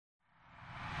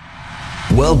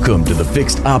Welcome to the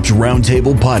Fixed Ops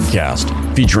Roundtable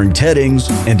podcast, featuring Ted Ings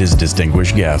and his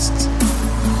distinguished guests.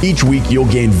 Each week, you'll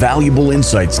gain valuable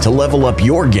insights to level up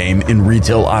your game in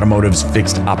retail automotive's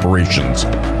fixed operations.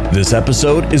 This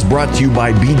episode is brought to you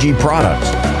by BG Products,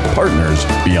 partners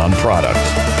beyond product.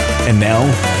 And now,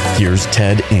 here's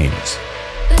Ted Ings.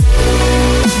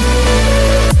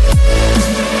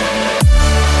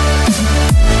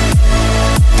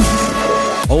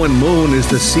 Owen Moon is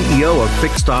the CEO of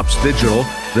Fixed Ops Digital,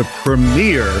 the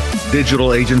premier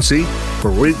digital agency for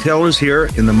retailers here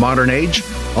in the modern age.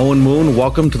 Owen Moon,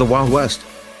 welcome to the Wild West.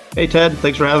 Hey, Ted.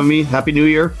 Thanks for having me. Happy New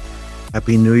Year.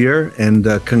 Happy New Year, and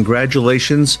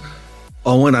congratulations,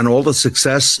 Owen, on all the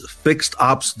success Fixed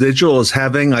Ops Digital is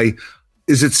having.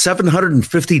 Is it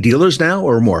 750 dealers now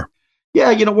or more?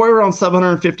 Yeah, we're around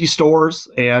 750 stores,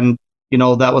 and,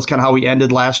 that was kind of how we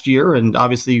ended last year. And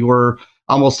obviously, we're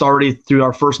almost already through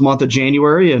our first month of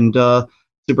January, and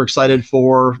super excited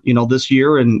for, this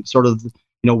year and sort of,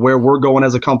 where we're going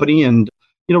as a company. And,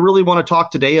 really want to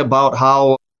talk today about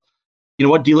how,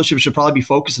 what dealerships should probably be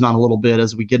focusing on a little bit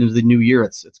as we get into the new year.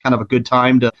 It's kind of a good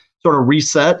time to sort of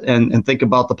reset and think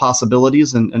about the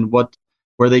possibilities and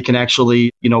where they can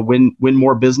actually, win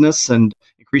more business and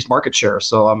increase market share.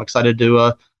 So I'm excited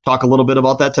to talk a little bit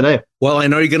about that today. Well, I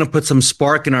know you're going to put some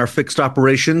spark in our fixed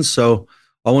operations. So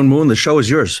Owen Moon, the show is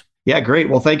yours. Yeah, great.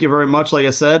 Well, thank you very much. Like I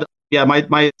said, yeah,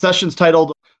 my session's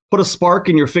titled "Put a Spark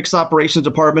in Your Fixed Operations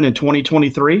Department in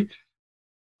 2023."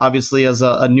 Obviously, as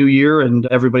a new year and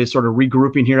everybody's sort of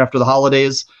regrouping here after the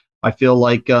holidays, I feel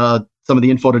like some of the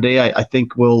info today I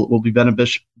think will be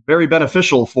very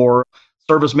beneficial for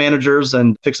service managers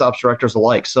and fixed ops directors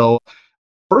alike. So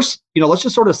first, let's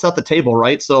just sort of set the table,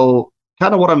 right? So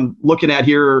kind of what I'm looking at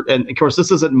here, and of course, this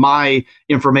isn't my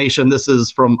information. This is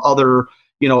from other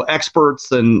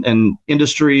experts and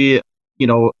industry,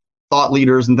 thought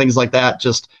leaders and things like that.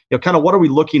 Just, kind of what are we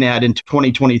looking at in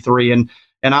 2023?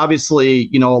 And obviously,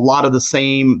 a lot of the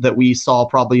same that we saw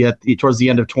probably towards the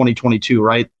end of 2022,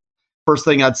 right? First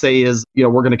thing I'd say is,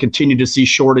 we're going to continue to see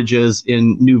shortages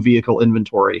in new vehicle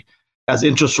inventory. As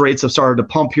interest rates have started to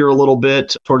pump here a little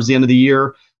bit towards the end of the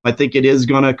year, I think it is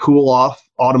going to cool off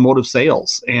automotive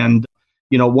sales. And,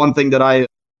 one thing that I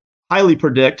highly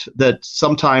predict that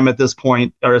sometime at this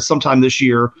point or sometime this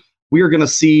year, we are going to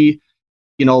see,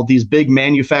 these big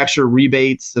manufacturer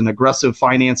rebates and aggressive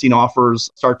financing offers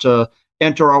start to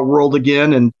enter our world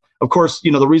again. And of course,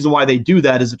 the reason why they do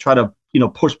that is to try to,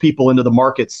 push people into the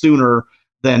market sooner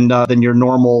than your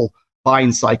normal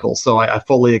buying cycle. So I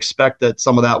fully expect that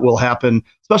some of that will happen,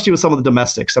 especially with some of the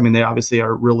domestics. I mean, they obviously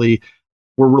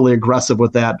we're really aggressive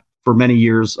with that for many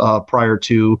years prior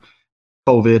to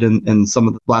COVID and some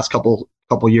of the last couple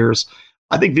years.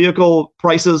 I think vehicle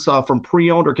prices from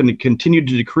pre-owned are going to continue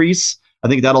to decrease. I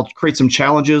think that'll create some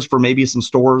challenges for maybe some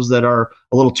stores that are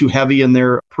a little too heavy in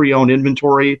their pre-owned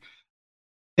inventory.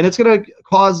 And it's going to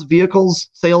cause vehicles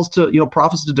sales to,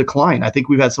 profits to decline. I think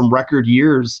we've had some record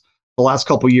years the last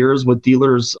couple of years with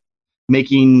dealers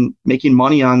making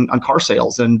money on car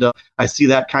sales. And I see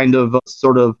that kind of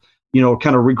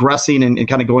regressing and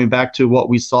kind of going back to what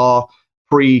we saw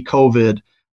pre-COVID.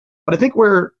 But I think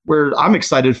where I'm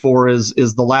excited for is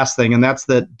the last thing, and that's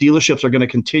that dealerships are going to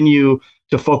continue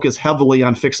to focus heavily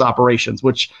on fixed operations,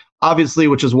 which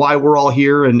is why we're all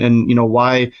here and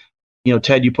why,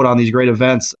 Ted, you put on these great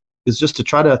events, is just to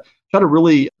try to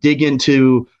really dig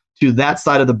into that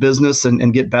side of the business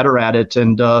and get better at it.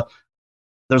 And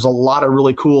there's a lot of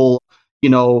really cool,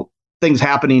 things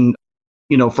happening,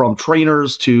 from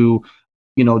trainers to,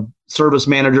 service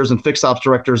managers and fixed ops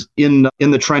directors in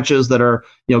the trenches that are,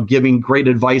 giving great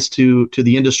advice to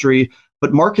the industry.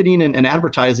 But marketing and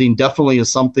advertising definitely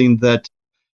is something that,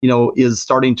 is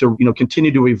starting to,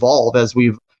 continue to evolve as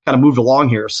we've kind of moved along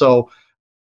here. So,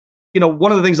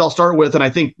 one of the things I'll start with, and I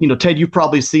think, Ted, you've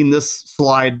probably seen this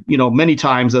slide, many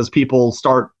times as people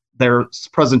start their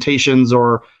presentations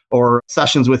or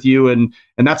sessions with you, and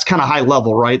that's kind of high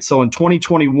level, right? So in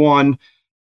 2021,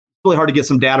 really hard to get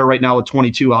some data right now with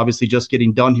 22, obviously just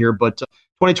getting done here, but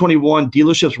 2021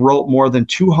 dealerships wrote more than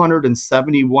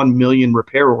 271 million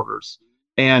repair orders,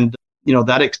 and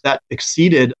that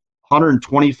exceeded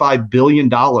 $125 billion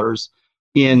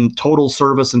in total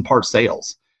service and part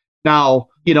sales. Now,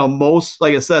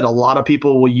 like I said, a lot of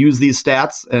people will use these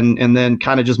stats and then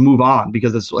kind of just move on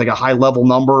because it's like a high level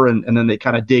number and then they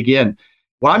kind of dig in.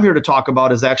 What I'm here to talk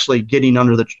about is actually getting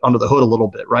under the hood a little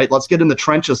bit, right? Let's get in the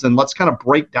trenches and let's kind of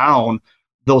break down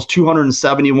those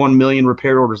 271 million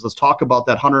repair orders. Let's talk about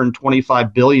that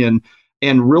 125 billion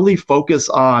and really focus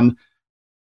on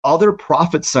other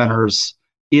profit centers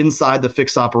inside the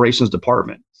fixed operations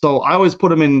department. So I always put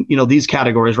them in, these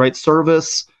categories, right?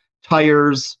 Service,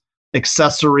 tires,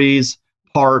 accessories,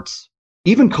 parts,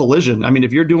 even collision. I mean,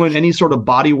 if you're doing any sort of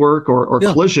body work or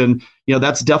collision,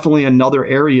 that's definitely another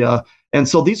area. And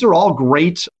so these are all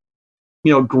great,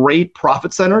 great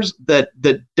profit centers that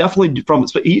definitely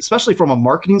especially from a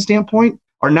marketing standpoint,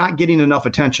 are not getting enough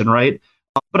attention, right?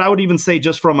 But I would even say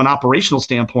just from an operational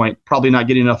standpoint, probably not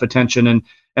getting enough attention.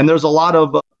 And there's a lot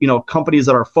of, companies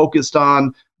that are focused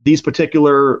on these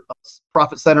particular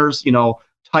profit centers,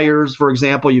 tires, for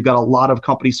example. You've got a lot of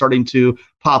companies starting to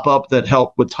pop up that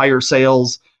help with tire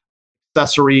sales,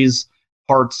 accessories,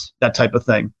 parts, that type of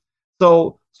thing.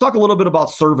 So let's talk a little bit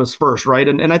about service first, right?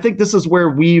 And I think this is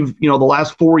where we've, the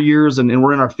last 4 years, and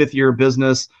we're in our 5th year of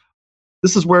business.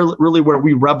 This is where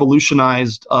we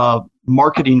revolutionized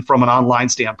marketing from an online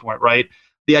standpoint, right?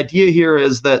 The idea here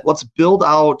is that let's build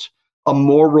out a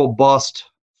more robust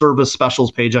service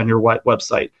specials page on your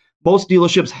website. Most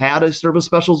dealerships had a service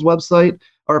specials website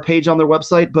or a page on their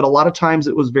website, but a lot of times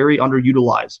it was very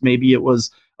underutilized. Maybe it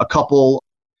was a couple,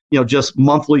 just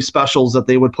monthly specials that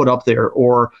they would put up there,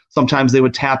 or sometimes they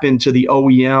would tap into the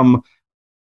OEM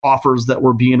offers that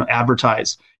were being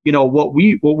advertised. What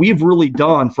we've really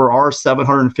done for our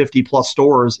 750 plus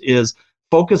stores is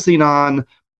focusing on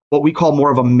what we call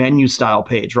more of a menu style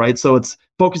page, right? So it's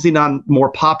focusing on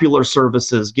more popular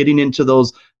services, getting into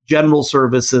those general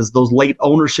services, those late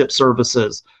ownership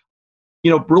services,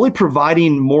 really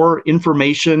providing more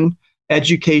information,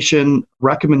 education,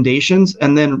 recommendations,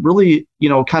 and then really,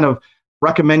 kind of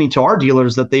recommending to our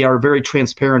dealers that they are very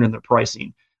transparent in their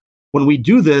pricing. When we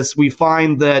do this, we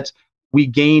find that we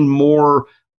gain more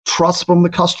trust from the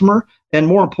customer, and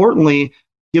more importantly,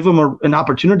 give them an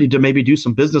opportunity to maybe do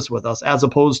some business with us, as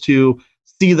opposed to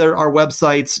see our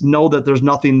websites, know that there's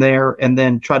nothing there, and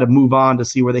then try to move on to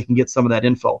see where they can get some of that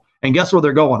info. And guess where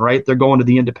they're going, right? They're going to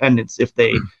the independents if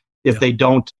they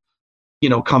don't,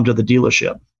 come to the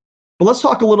dealership. But let's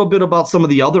talk a little bit about some of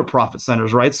the other profit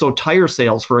centers, right? So tire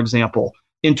sales, for example,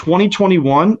 in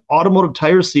 2021, automotive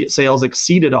tire sales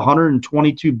exceeded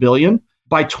 122 billion.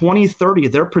 By 2030,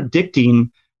 they're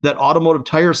predicting that automotive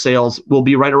tire sales will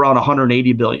be right around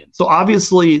 180 billion. So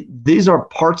obviously, these are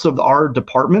parts of our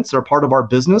departments, they're part of our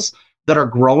business that are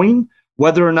growing,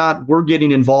 whether or not we're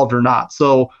getting involved or not.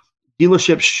 So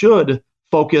dealerships should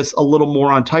focus a little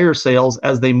more on tire sales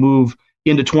as they move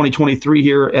into 2023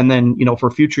 here, and then, for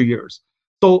future years.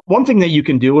 So one thing that you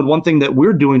can do, and one thing that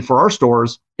we're doing for our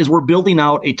stores, is we're building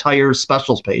out a tire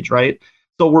specials page, right?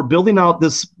 So we're building out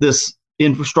this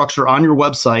infrastructure on your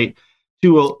website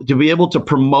to be able to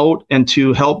promote and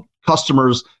to help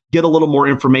customers get a little more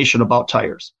information about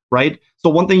tires, right? So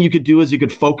one thing you could do is you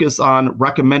could focus on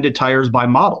recommended tires by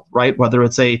model, right? Whether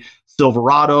it's a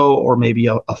Silverado or maybe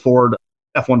a Ford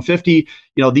F-150,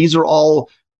 these are all,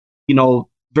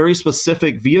 very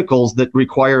specific vehicles that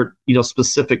require,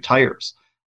 specific tires.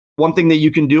 One thing that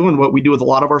you can do, and what we do with a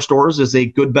lot of our stores, is a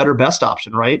good, better, best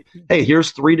option, right? Hey,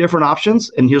 here's 3 different options,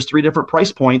 and here's 3 different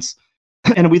price points.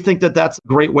 And we think that that's a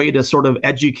great way to sort of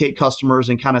educate customers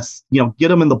and kind of, get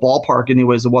them in the ballpark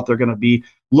anyways of what they're going to be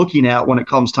looking at when it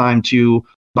comes time to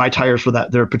buy tires for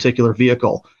their particular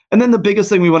vehicle. And then the biggest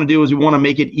thing we want to do is we want to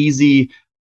make it easy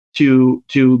to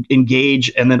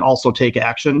engage and then also take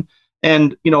action.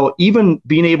 And, even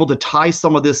being able to tie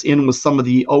some of this in with some of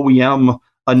the OEM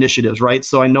initiatives, right?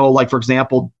 So I know, like, for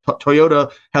example,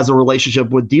 Toyota has a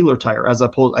relationship with Dealer Tire, as I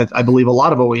believe a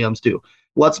lot of OEMs do.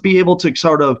 Let's be able to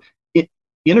sort of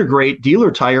integrate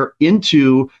Dealer Tire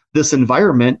into this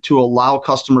environment to allow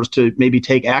customers to maybe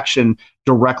take action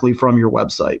directly from your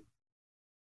website.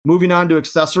 Moving on to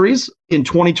accessories, in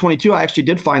 2022, I actually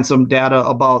did find some data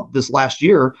about this last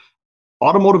year.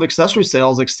 Automotive accessory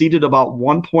sales exceeded about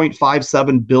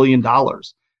 $1.57 billion.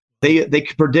 They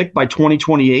predict by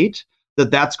 2028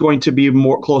 that that's going to be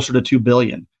more closer to $2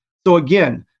 billion. So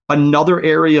again, another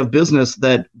area of business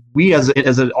that we as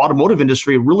an automotive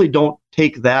industry really don't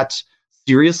take that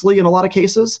seriously in a lot of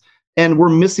cases, and we're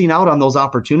missing out on those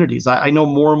opportunities. I know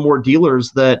more and more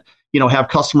dealers that have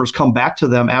customers come back to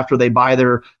them after they buy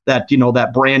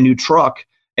that brand new truck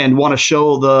and want to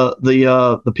show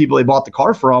the people they bought the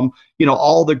car from,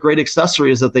 all the great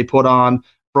accessories that they put on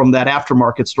from that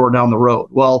aftermarket store down the road.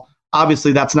 Well,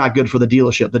 obviously that's not good for the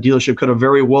dealership. The dealership could have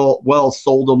very well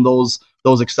sold them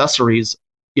those accessories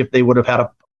if they would have had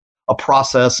a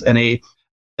process and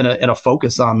a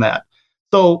focus on that.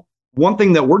 So one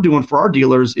thing that we're doing for our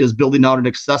dealers is building out an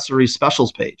accessory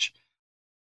specials page.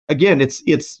 Again, it's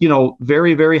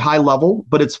very, very high level,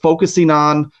 but it's focusing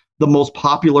on the most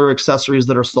popular accessories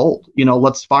that are sold.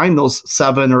 Let's find those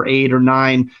 7 or 8 or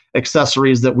 9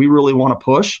 accessories that we really want to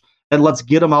push, and let's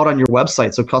get them out on your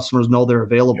website so customers know they're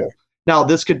available. Yeah. Now,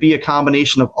 this could be a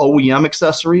combination of OEM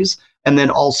accessories and then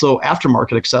also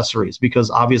aftermarket accessories,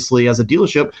 because obviously as a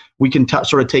dealership, we can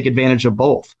sort of take advantage of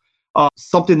both.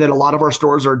 Something that a lot of our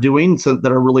stores are doing, so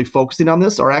that are really focusing on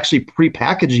this, are actually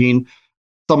pre-packaging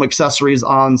some accessories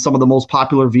on some of the most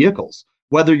popular vehicles.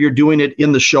 Whether you're doing it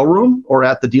in the showroom or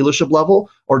at the dealership level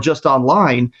or just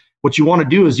online, what you want to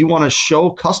do is you want to show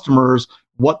customers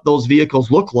what those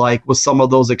vehicles look like with some of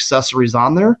those accessories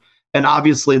on there. And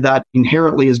obviously that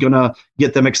inherently is going to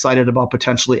get them excited about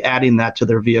potentially adding that to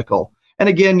their vehicle. And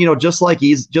again, just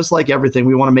like everything,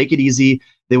 we want to make it easy.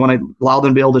 They want to allow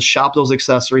them to be able to shop those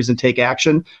accessories and take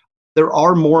action. There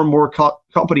are more and more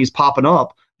companies popping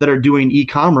up that are doing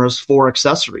e-commerce for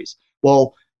accessories.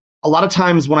 Well, a lot of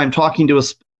times when I'm talking to a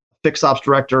fixed ops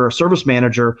director or service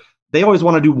manager, they always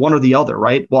want to do one or the other,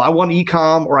 right? Well, I want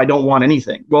e-com or I don't want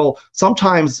anything. Well,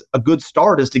 sometimes a good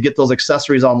start is to get those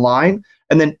accessories online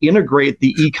and then integrate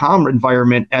the e-com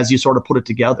environment as you sort of put it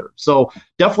together. So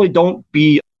definitely don't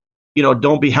be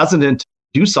hesitant to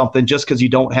do something just because you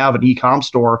don't have an e-com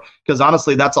store, because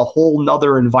honestly, that's a whole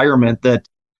nother environment that,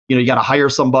 you got to hire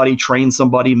somebody, train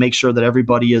somebody, make sure that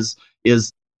everybody is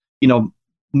being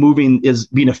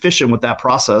efficient with that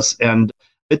process. And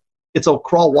it's a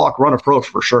crawl, walk, run approach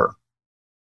for sure.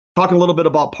 Talking a little bit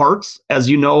about parts, as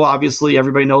you know, obviously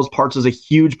everybody knows parts is a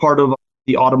huge part of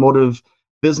the automotive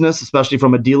business, especially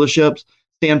from a dealership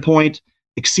standpoint.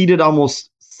 Exceeded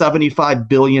almost $75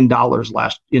 billion in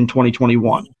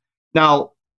 2021.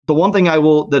 Now, the one thing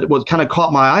that was kind of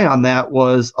caught my eye on that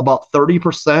was about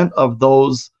 30% of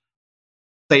those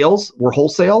sales were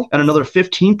wholesale and another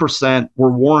 15%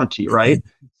 were warranty, right?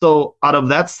 So out of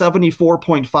that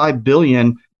 74.5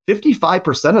 billion,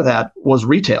 55% of that was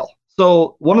retail.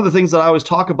 So one of the things that I always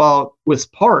talk about with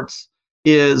parts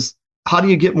is, how do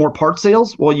you get more part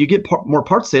sales? Well, you get more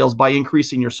part sales by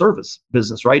increasing your service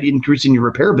business, right? Increasing your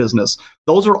repair business.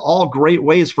 Those are all great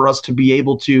ways for us to be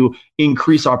able to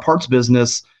increase our parts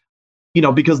business,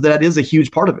 because that is a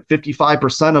huge part of it.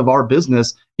 55% of our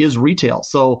business is retail.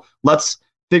 So let's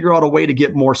figure out a way to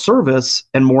get more service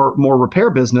and more repair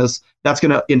business. That's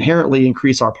going to inherently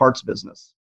increase our parts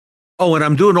business. Oh, and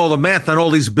I'm doing all the math on all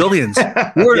these billions.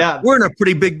 We're in a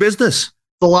pretty big business.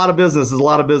 It's a lot of business. It's a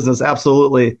lot of business.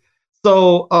 Absolutely.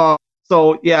 So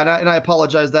yeah, and I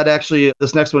apologize. That actually,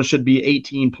 this next one should be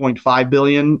 18.5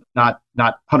 billion, not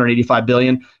 185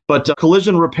 billion. But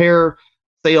collision repair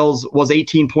sales was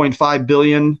 18.5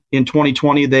 billion in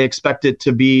 2020. They expect it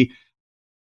to be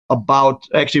about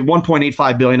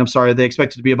 1.85 billion. I'm sorry. They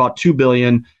expect it to be about 2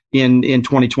 billion in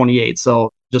 2028.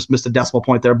 So just missed a decimal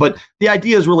point there. But the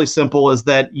idea is really simple: is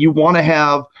that you want to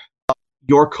have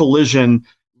your collision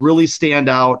really stand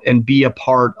out and be a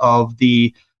part of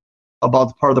the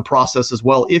process as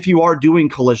well. If you are doing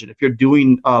collision, if you're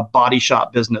doing body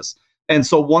shop business. And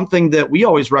so one thing that we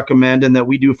always recommend and that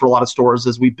we do for a lot of stores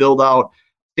is we build out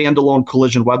standalone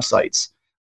collision websites.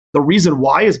 The reason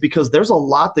why is because there's a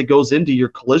lot that goes into your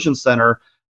collision center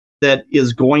that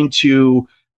is going to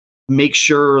make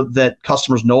sure that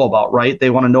customers know about, right? They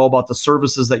want to know about the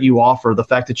services that you offer, the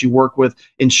fact that you work with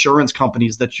insurance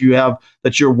companies, that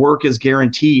your work is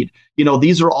guaranteed.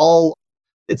 These are all,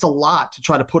 it's a lot to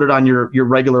try to put it on your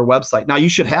regular website. Now, you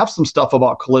should have some stuff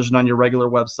about collision on your regular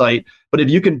website, but if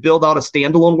you can build out a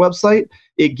standalone website,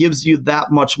 it gives you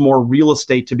that much more real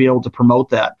estate to be able to promote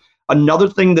that. Another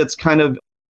thing that's kind of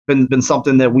been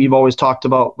something that we've always talked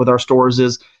about with our stores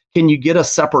is, can you get a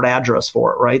separate address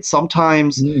for it, right?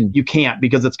 Sometimes you can't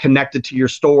because it's connected to your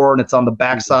store and it's on the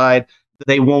backside.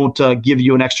 They won't give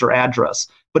you an extra address.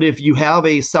 But if you have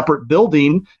a separate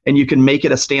building and you can make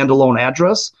it a standalone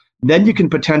address, then you can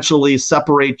potentially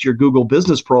separate your Google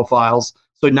business profiles.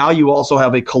 So now you also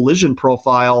have a collision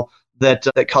profile that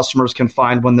customers can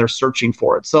find when they're searching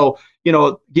for it. So,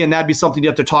 again, that'd be something you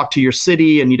have to talk to your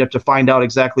city and you'd have to find out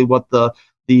exactly what the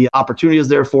opportunity is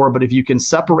there for. But if you can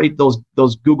separate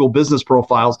those Google business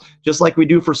profiles, just like we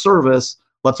do for service,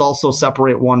 let's also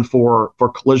separate one for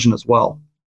collision as well.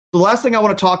 The last thing I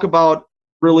want to talk about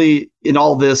really in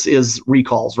all this is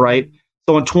recalls, right?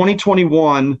 So in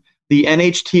 2021, the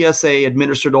NHTSA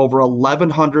administered over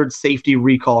 1,100 safety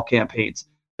recall campaigns.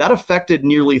 That affected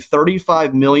nearly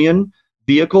 35 million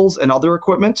vehicles and other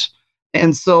equipment.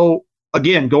 And so,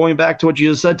 again, going back to what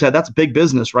you just said, Ted, that's big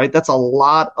business, right? That's a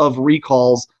lot of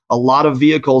recalls, a lot of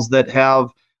vehicles that have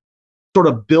sort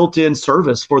of built-in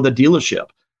service for the dealership.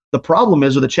 The problem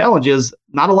is, or the challenge is,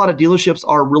 not a lot of dealerships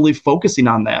are really focusing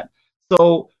on that.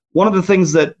 So one of the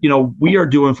things that we are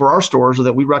doing for our stores, or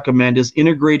that we recommend, is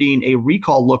integrating a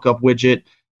recall lookup widget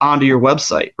onto your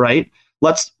website, right?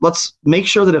 let's make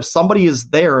sure that if somebody is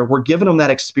there, we're giving them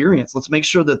that experience. Let's make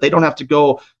sure that they don't have to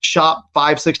go shop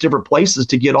 5-6 different places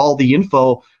to get all the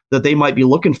info that they might be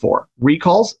looking for.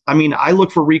 Recalls, I mean, I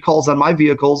look for recalls on my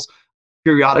vehicles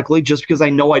periodically just because I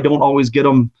know I don't always get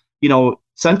them,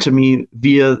 sent to me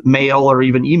via mail or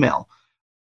even email.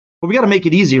 But we got to make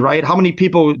it easy, right? How many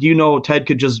people do you know, Ted,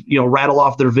 could just, rattle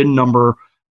off their VIN number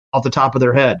off the top of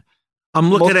their head? I'm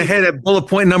looking ahead at bullet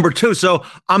point number 2. So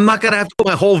I'm not going to have to put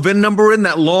my whole VIN number in,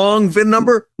 that long VIN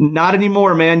number? Not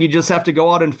anymore, man. You just have to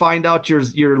go out and find out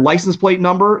your license plate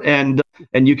number, and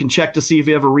you can check to see if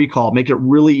you have a recall. Make it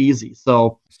really easy.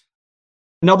 So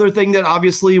another thing that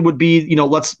obviously would be,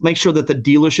 let's make sure that the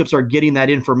dealerships are getting that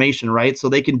information, right? So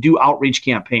they can do outreach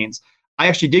campaigns. I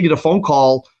actually did get a phone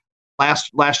call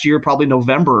last year, probably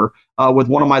November, with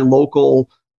one of my local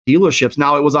dealerships.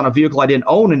 Now, it was on a vehicle I didn't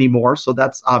own anymore, so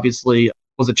that's obviously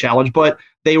was a challenge, but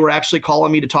they were actually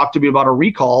calling me to talk to me about a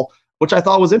recall, which I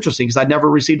thought was interesting because I'd never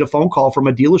received a phone call from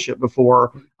a dealership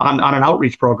before on an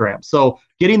outreach program. So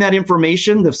getting that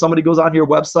information, if somebody goes on your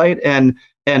website and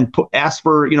asks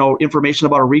for, information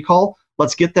about a recall,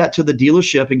 let's get that to the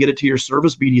dealership and get it to your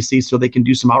service BDC so they can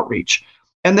do some outreach.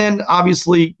 And then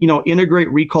obviously,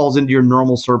 integrate recalls into your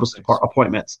normal service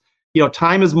appointments.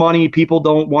 Time is money. People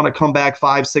don't want to come back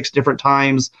 5-6 different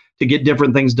times to get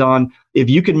different things done. If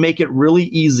you can make it really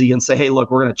easy and say, hey,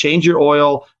 look, we're going to change your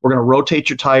oil, we're going to rotate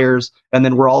your tires, and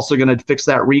then we're also going to fix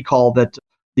that recall that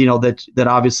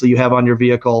obviously you have on your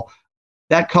vehicle,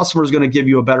 that customer is going to give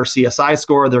you a better CSI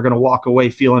score. They're going to walk away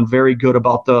feeling very good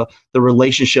about the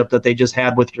relationship that they just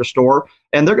had with your store.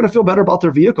 And they're going to feel better about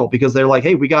their vehicle because they're like,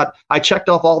 hey, I checked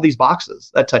off all these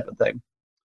boxes, that type of thing.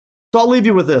 So I'll leave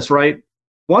you with this, right?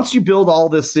 Once you build all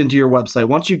this into your website,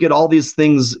 once you get all these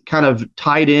things kind of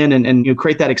tied in and you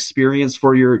create that experience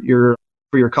for your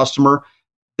customer,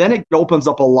 then it opens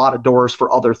up a lot of doors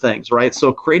for other things, right?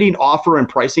 So creating offer and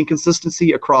pricing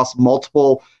consistency across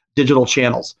multiple digital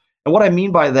channels. And what I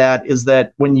mean by that is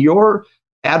that when your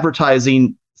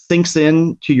advertising sinks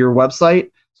in to your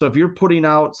website, so if you're putting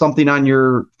out something on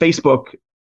your Facebook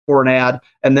for an ad,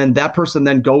 and then that person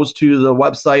then goes to the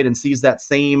website and sees that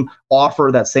same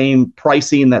offer, that same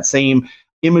pricing, that same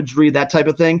imagery, that type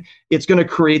of thing, it's going to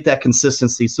create that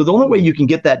consistency. So the only way you can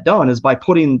get that done is by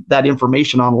putting that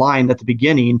information online at the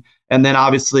beginning. And then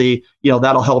obviously,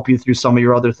 that'll help you through some of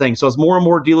your other things. So as more and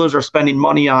more dealers are spending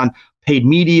money on paid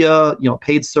media,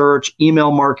 paid search,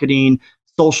 email marketing,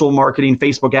 social marketing,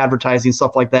 Facebook advertising,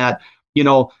 stuff like that,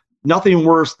 nothing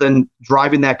worse than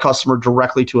driving that customer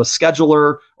directly to a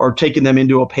scheduler or taking them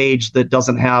into a page that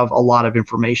doesn't have a lot of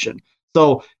information.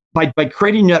 So by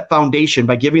creating that foundation,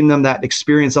 by giving them that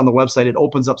experience on the website, it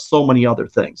opens up so many other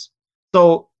things.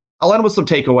 So I'll end with some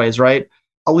takeaways, right?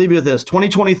 I'll leave you with this.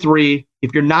 2023,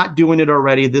 if you're not doing it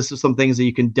already, this is some things that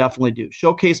you can definitely do.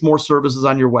 Showcase more services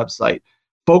on your website.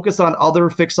 Focus on other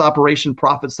fixed operation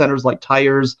profit centers like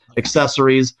tires,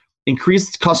 accessories.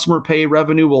 Increased customer pay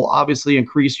revenue will obviously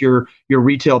increase your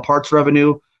retail parts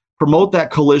revenue. Promote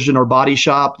that collision or body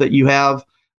shop that you have.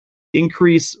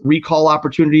 Increase recall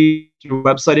opportunity through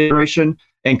website integration,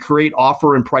 and create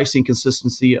offer and pricing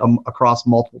consistency across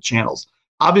multiple channels.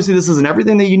 Obviously, this isn't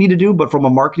everything that you need to do, but from a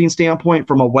marketing standpoint,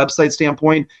 from a website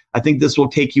standpoint, I think this will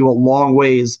take you a long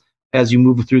ways as you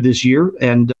move through this year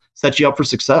and set you up for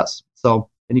success. So,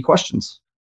 any questions?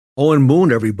 Owen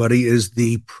Moon, everybody, is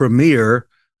the premier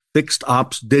fixed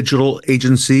ops digital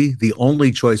agency, the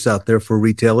only choice out there for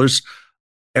retailers.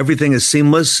 Everything is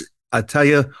seamless. I tell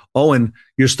you, Owen,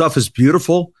 your stuff is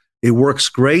beautiful. It works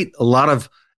great. A lot of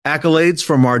accolades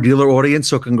from our dealer audience.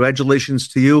 So congratulations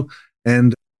to you.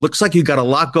 And looks like you got a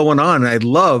lot going on. I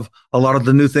love a lot of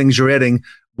the new things you're adding.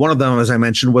 One of them, as I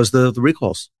mentioned, was the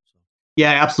recalls.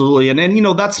 Yeah, absolutely. And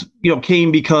that's,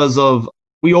 came because of,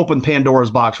 we opened Pandora's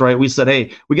box, right? We said,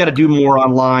 hey, we got to do more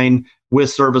online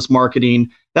with service marketing.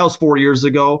 That was 4 years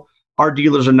ago. Our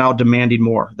dealers are now demanding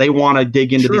more. They want to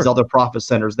dig into these other profit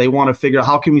centers. They want to figure out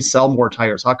how can we sell more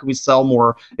tires? How can we sell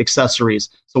more accessories?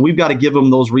 So we've got to give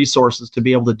them those resources to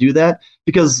be able to do that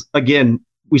because, again,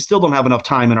 we still don't have enough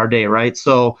time in our day, right?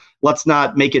 So let's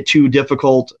not make it too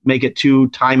difficult, make it too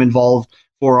time involved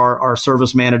for our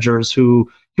service managers who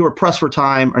are pressed for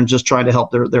time and just trying to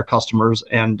help their customers.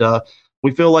 And we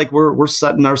feel like we're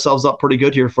setting ourselves up pretty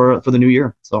good here for the new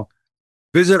year. So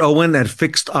visit Owen at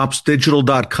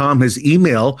fixedopsdigital.com. His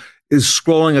email is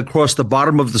scrolling across the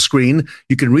bottom of the screen.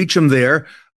 You can reach him there.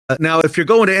 Now, if you're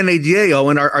going to NADA,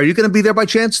 Owen, are you going to be there by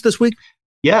chance this week?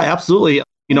 Yeah, absolutely.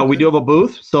 We do have a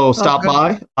booth, so stop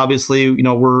by. Obviously,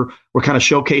 we're kind of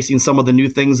showcasing some of the new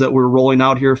things that we're rolling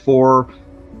out here for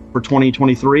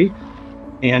 2023.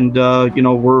 And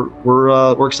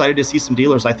we're excited to see some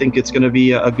dealers. I think it's going to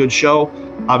be a good show.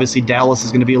 Obviously, Dallas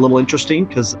is going to be a little interesting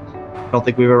because I don't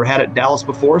think we've ever had it in Dallas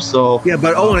before. So yeah,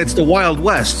 but Owen, it's the Wild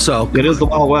West, so it is the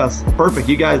Wild West. Perfect.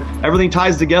 You guys, everything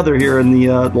ties together here in the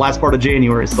last part of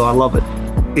January. So I love it.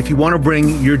 If you want to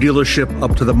bring your dealership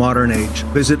up to the modern age,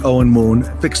 visit Owen Moon,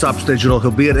 Fixed Ops Digital.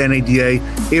 He'll be at NADA.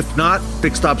 If not,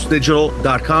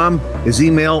 fixedopsdigital.com. His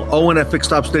email,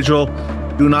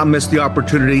 Owen@fixedopsdigital. Do not miss the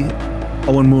opportunity.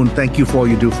 Owen Moon, thank you for all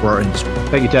you do for our industry.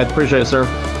 Thank you, Ted. Appreciate it, sir.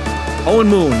 Owen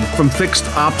Moon from Fixed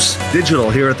Ops Digital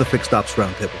here at the Fixed Ops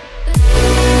Roundtable.